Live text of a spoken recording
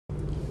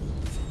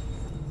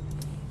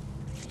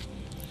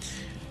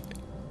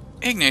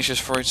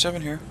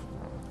Ignatius487 here,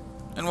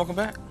 and welcome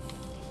back.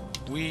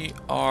 We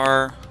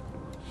are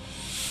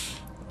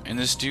in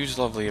this dude's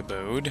lovely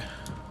abode.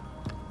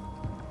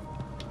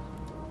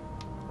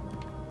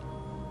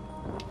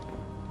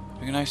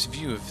 Having a nice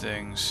view of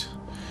things.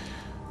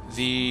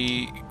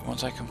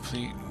 Once I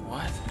complete...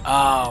 What?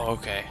 Oh,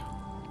 okay.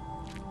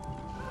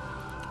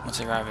 Once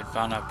I arrive at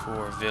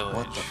Vanapur village.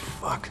 What the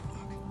fuck?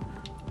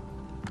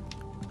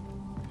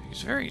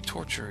 He's very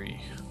torture-y.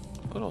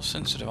 A little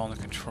sensitive on the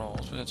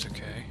controls, but that's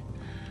okay.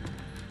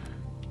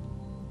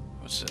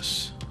 What's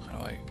this? How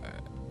do I...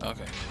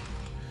 okay.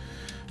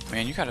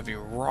 Man, you gotta be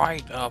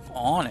right up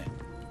on it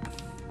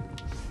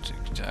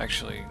to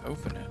actually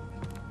open it.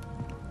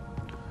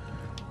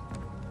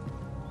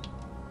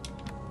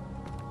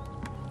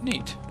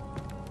 Neat.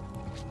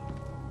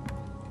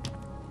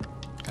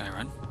 Can I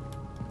run?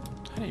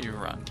 How do you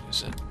run?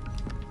 Is it...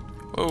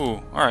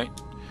 Whoa, alright.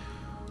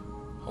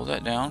 Hold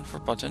that down for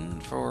button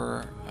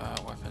for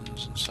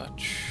weapons and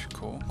such.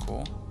 Cool,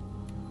 cool.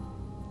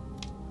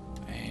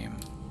 Aim.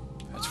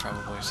 That's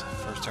probably the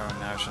first arrow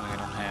now, something I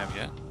don't have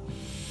yet.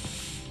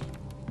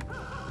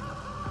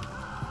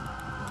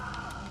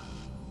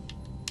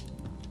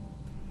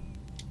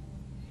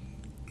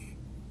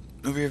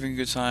 Hope you're having a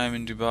good time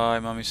in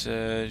Dubai. Mommy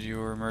said you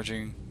were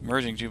merging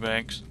two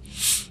banks.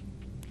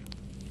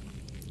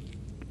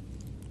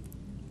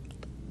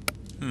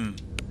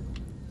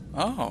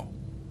 Oh.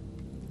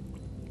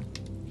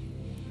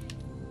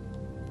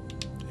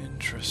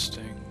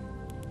 Interesting.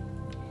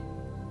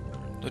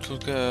 Little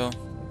girl.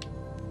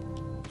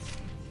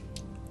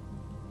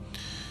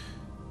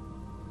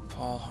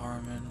 Paul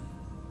Harmon.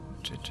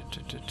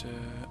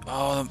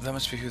 Oh, that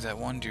must be who that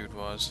one dude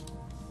was.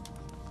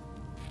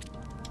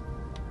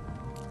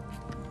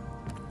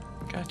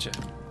 Gotcha.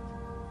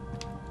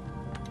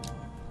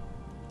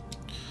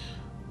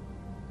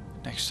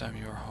 Next time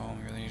you are home,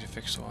 you really need to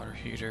fix the water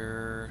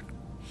heater.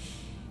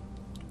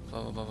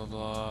 Blah blah blah blah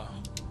blah.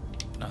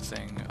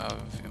 Nothing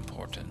of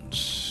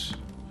importance.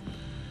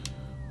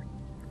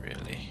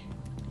 Really.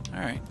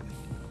 Alright.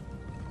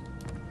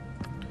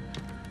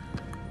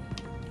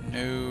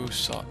 No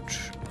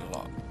such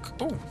luck.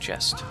 Oh,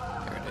 chest.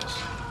 There it is.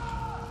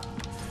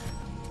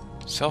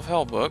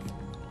 Self-help book.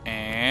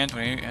 And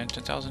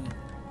 10,000.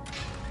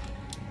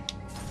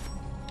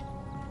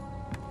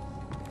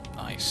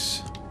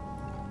 Nice.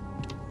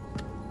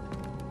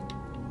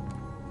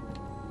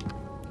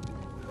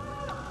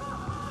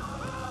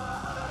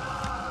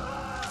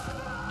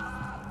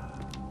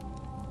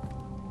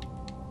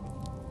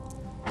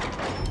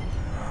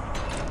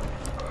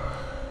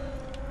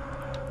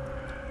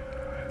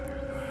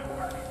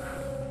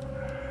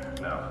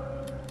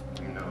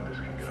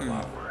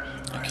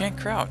 I can't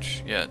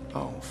crouch yet.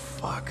 Oh,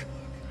 fuck.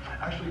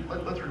 Actually,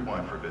 let's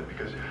rewind for a bit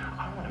because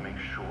I want to make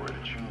sure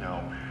that you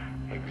know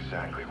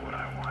exactly what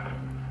I want.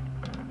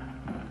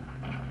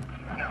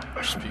 Now,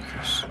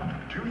 Speakers.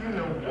 do you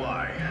know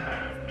why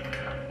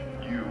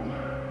you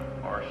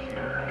are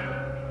here?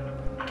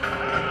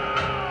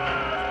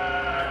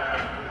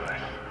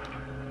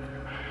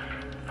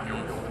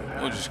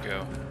 We'll just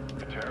go.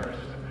 The terrorist,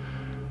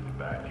 the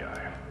bad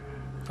guy.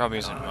 Probably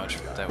isn't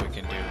much that we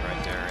can do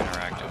right there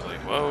interactively.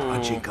 Whoa.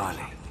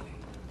 Ajikali.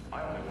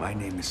 My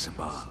name is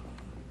Sabah.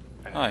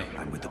 Hi.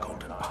 I'm with the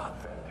Golden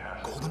Path.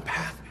 Golden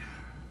Path?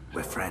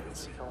 We're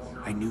friends.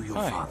 I knew your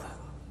Hi. father.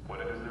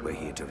 We're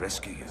here to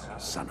rescue you,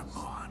 son of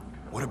Mohan.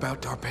 What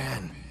about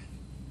Darpan?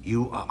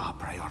 You are our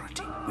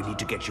priority. We need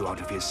to get you out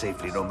of here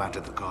safely, no matter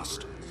the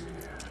cost.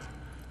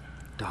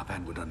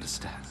 Darpan would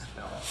understand.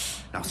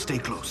 Now stay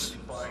close.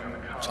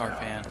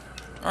 Tarpan.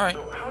 Alright,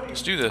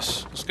 let's do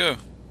this. Let's go.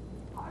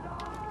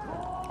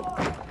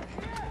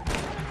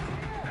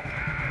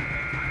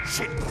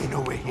 Shit, they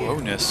know we're here.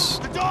 Whoa-ness.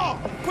 The door!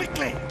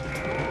 Quickly!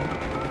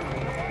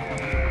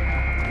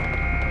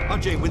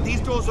 Ajay, with these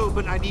doors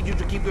open, I need you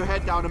to keep your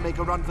head down and make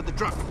a run for the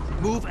truck.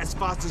 Move as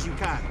fast as you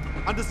can.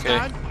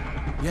 Understand?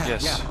 Yeah,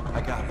 Yes. yeah,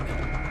 I got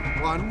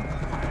it. 1,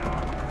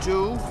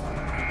 2,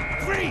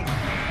 3!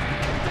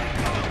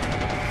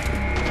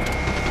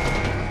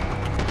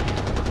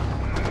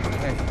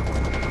 Okay,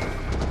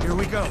 here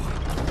we go.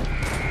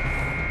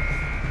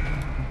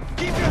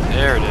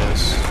 There it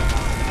is.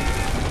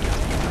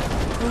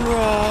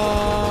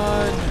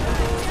 Run!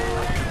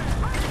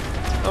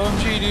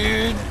 OMG,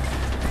 dude.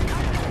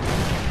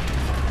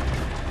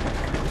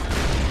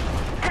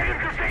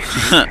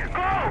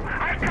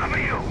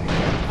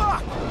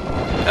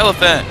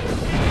 Elephant!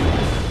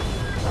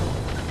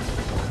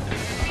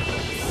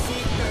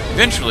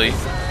 Eventually,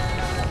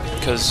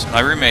 because my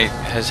roommate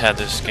has had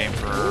this game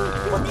for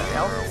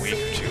a week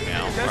or two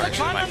now, or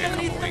actually it might be a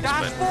couple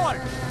weeks,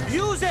 but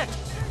use it.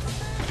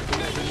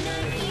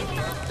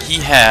 he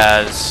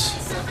has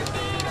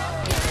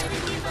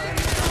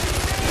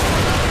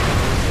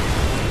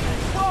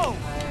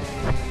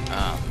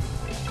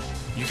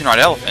you can ride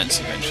elephants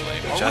eventually,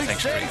 which I think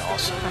is pretty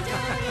awesome.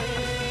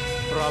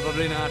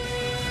 Probably not.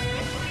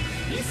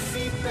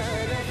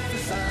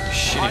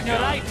 Shitty On your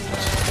gun. right.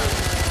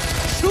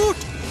 Shoot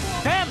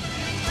them!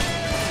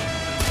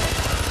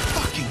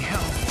 Fucking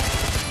hell.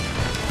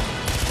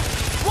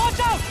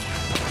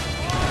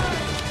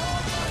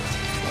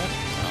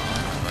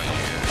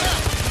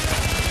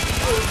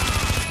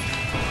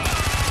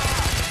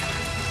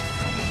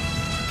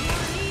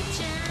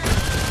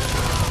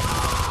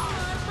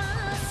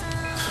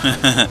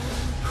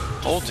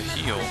 Hold to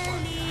heal.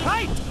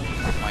 Right!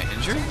 Am I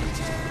injured?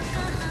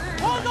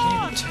 Hold I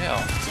on! can't even tell.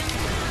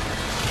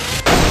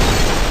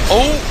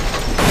 Oh!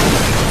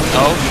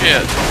 Oh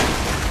shit.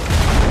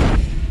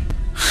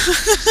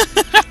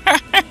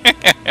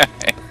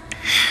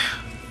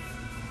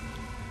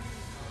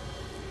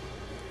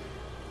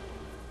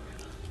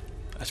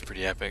 That's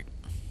pretty epic.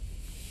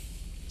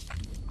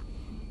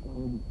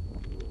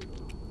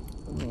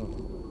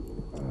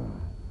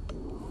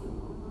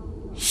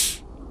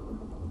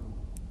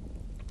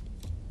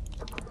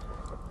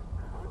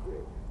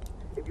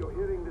 If you're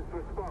hearing this,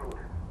 respond.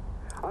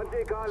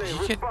 Ajay Kale, He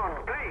could-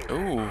 respond, please.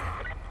 Ooh.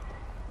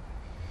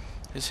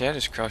 His head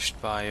is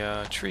crushed by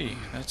a tree.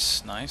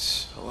 That's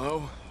nice.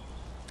 Hello?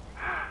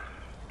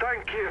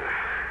 Thank you.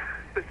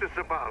 This is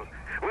Sabal.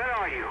 Where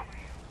are you?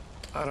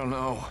 I don't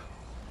know.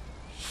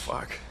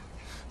 Fuck.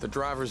 The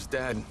driver's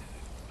dead.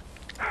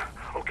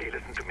 Okay,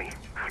 listen to me.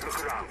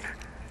 Look around.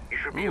 You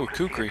should be Ooh, able to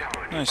see a kukri.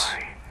 tower Nice.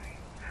 nearby.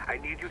 I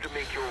need you to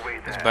make your way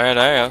there. That's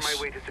badass. I'm on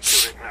my way to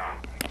secure it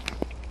now.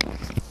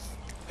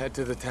 Head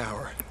to the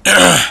tower.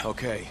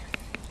 Okay.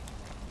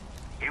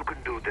 You can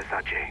do this,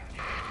 Ajay.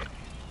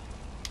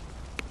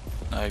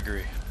 I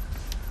agree.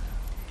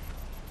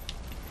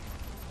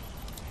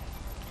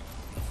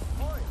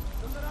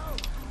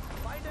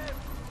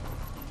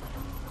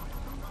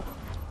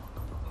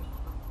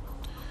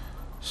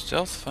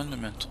 Stealth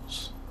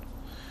fundamentals.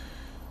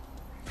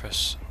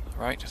 Press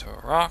right to throw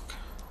a rock.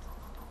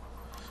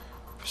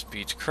 Press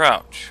B to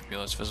crouch. Be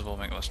less visible,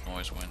 make less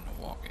noise when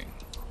walking.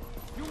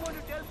 You want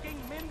to tell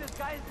King Min this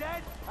guy is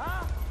dead?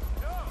 Huh?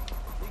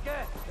 No.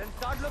 Okay, then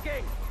start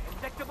looking.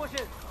 And check the bushes.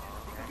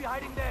 He could be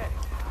hiding there.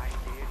 I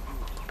dare you.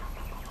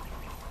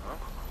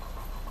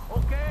 Huh?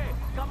 Okay,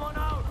 come on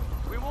out.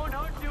 We won't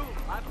hurt you.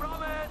 I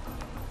promise.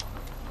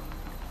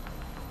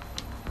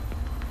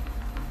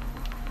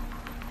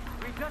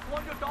 We just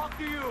want to talk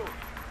to you.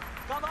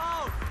 Come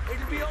out.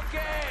 It'll be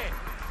okay.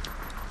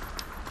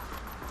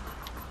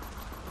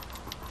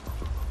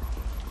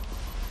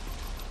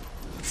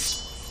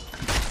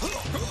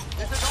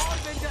 This has all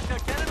been just a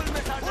terrible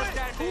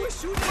misunderstanding. Who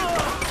is shooting?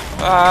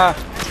 Ah!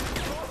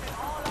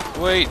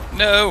 Wait,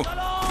 no!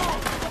 Hello!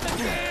 The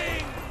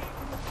king!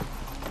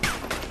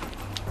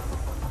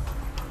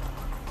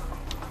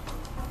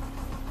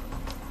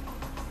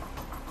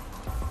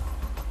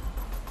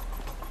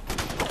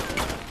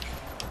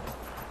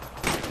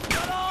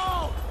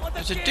 Hello! What the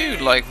There's a king?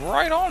 dude like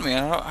right on me.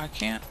 I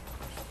can't.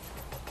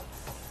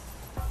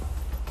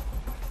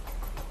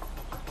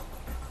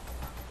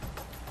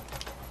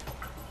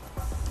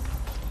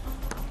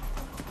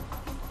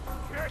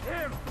 Get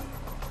him!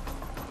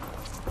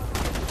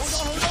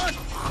 Hold on!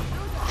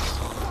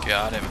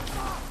 Got him.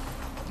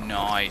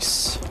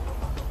 Nice.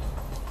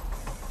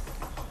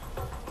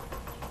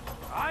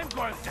 I'm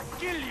going to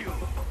kill you!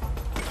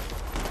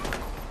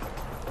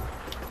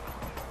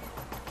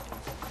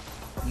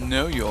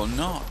 No, you're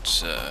not,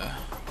 sir.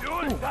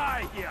 You'll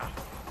die here!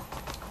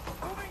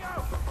 Moving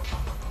out!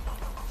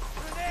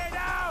 Grenade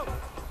out!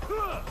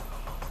 Huh.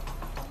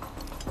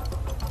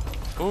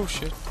 Oh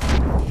shit.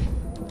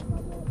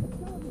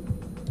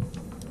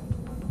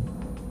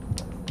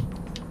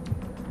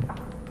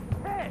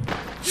 Hey!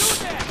 You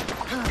there!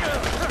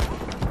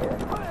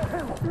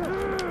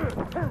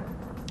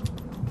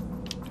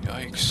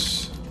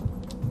 Yikes.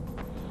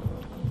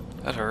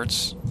 That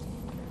hurts.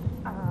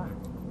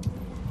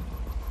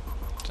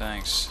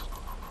 Thanks.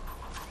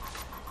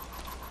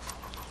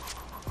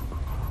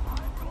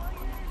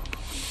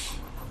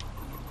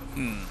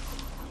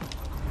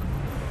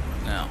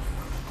 Now,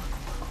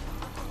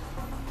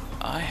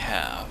 I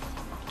have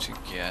to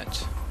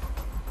get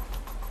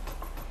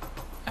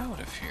out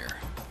of here.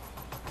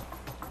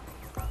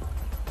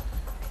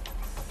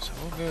 So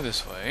we'll go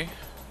this way.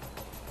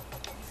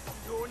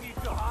 You don't need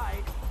to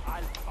hide.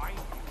 I'll find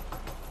you.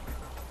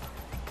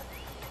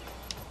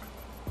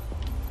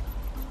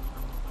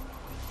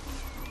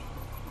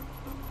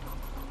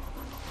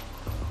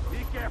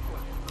 Be careful.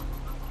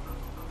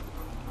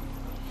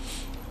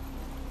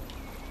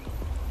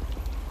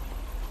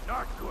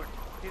 Not good.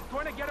 He's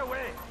going to get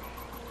away.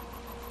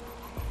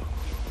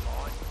 He's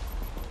gone.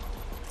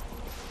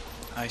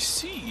 I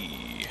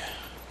see.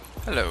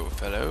 Hello,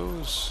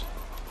 fellows.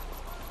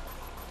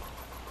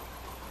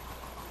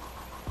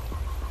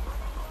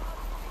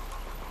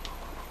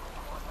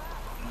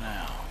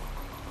 Now,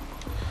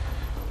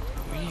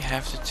 we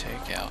have to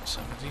take out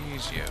some of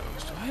these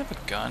yos. Do I have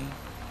a gun?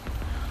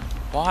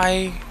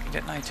 Why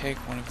didn't I take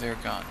one of their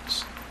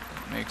guns?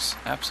 It makes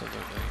absolutely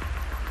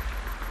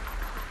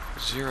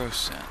 0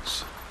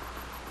 sense.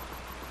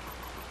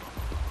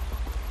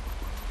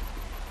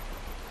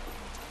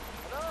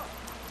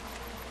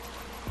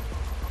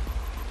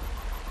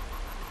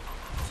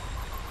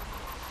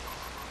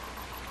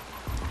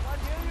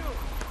 Can't hear you.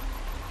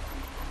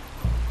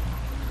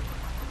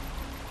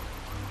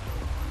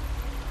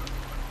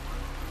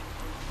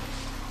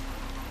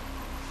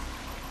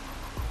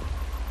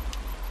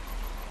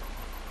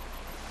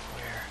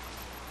 Where?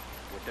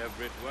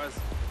 Whatever it was,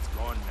 it's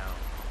gone now.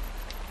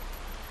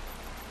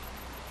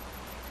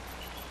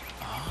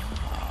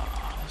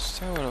 Ah, let's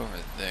throw it over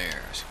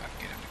there. See if I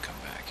can get him to come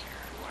back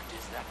here. What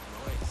is that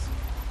noise?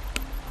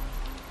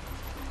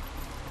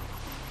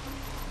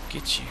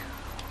 Get you.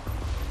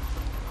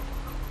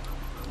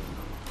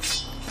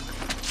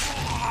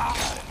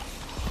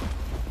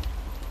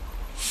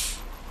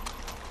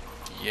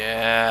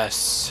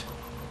 Yes.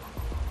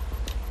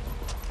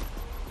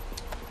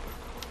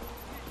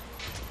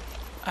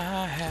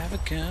 I have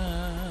a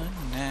gun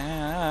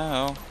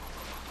now.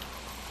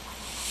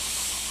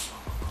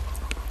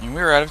 And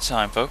we're out of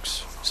time,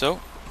 folks. So,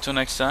 until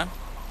next time,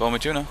 Boma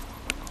Tuna.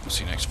 We'll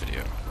see you next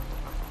video.